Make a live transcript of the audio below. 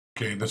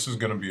Okay, this is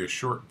going to be a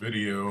short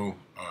video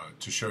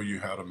to show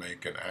you how to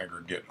make an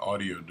aggregate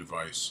audio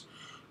device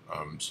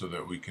so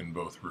that we can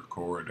both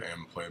record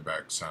and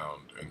playback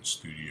sound in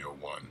Studio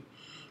One.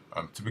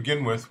 To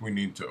begin with, we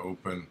need to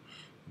open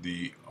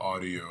the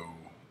audio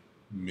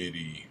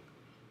MIDI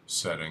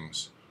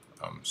settings.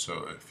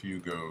 So if you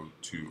go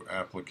to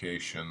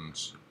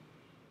Applications,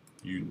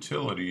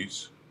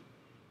 Utilities,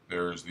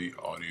 there's the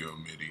audio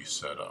MIDI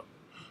setup.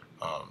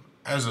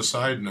 As a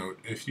side note,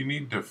 if you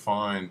need to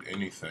find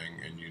anything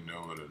and you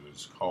know what it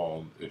is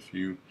called, if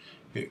you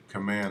hit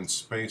Command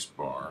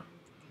Spacebar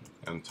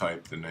and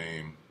type the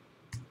name,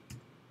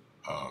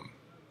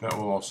 that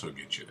will also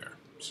get you there.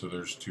 So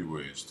there's two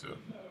ways to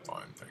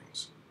find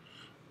things.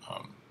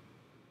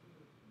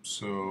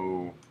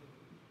 So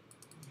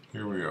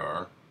here we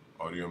are,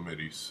 audio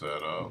MIDI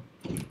setup.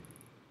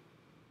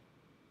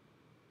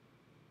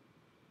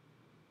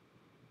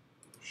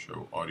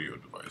 Show audio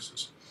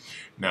devices.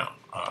 Now,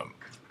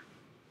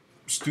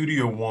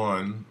 Studio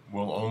One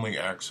will only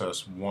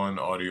access one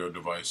audio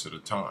device at a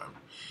time,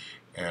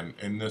 and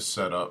in this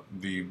setup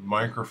the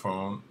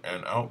microphone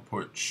and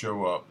output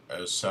show up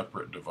as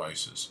separate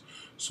devices.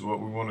 So what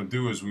we want to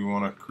do is we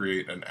want to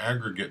create an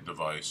aggregate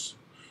device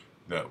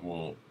that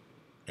will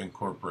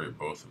incorporate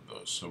both of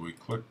those. So we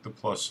click the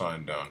plus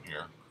sign down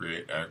here,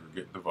 create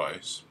aggregate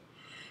device,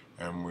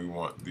 and we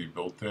want the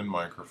built-in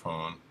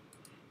microphone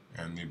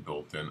and the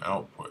built-in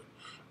output.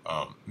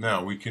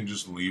 Now we can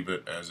just leave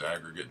it as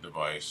aggregate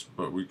device,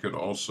 but we could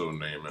also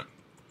name it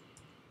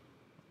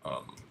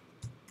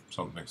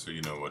something so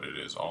you know what it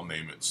is. I'll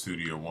name it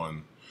Studio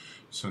One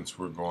since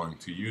we're going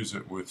to use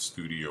it with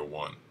Studio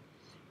One.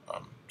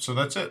 So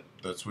that's it.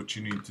 That's what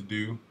you need to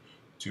do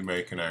to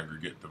make an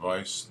aggregate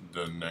device.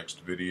 The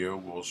next video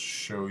will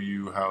show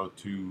you how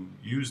to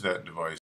use that device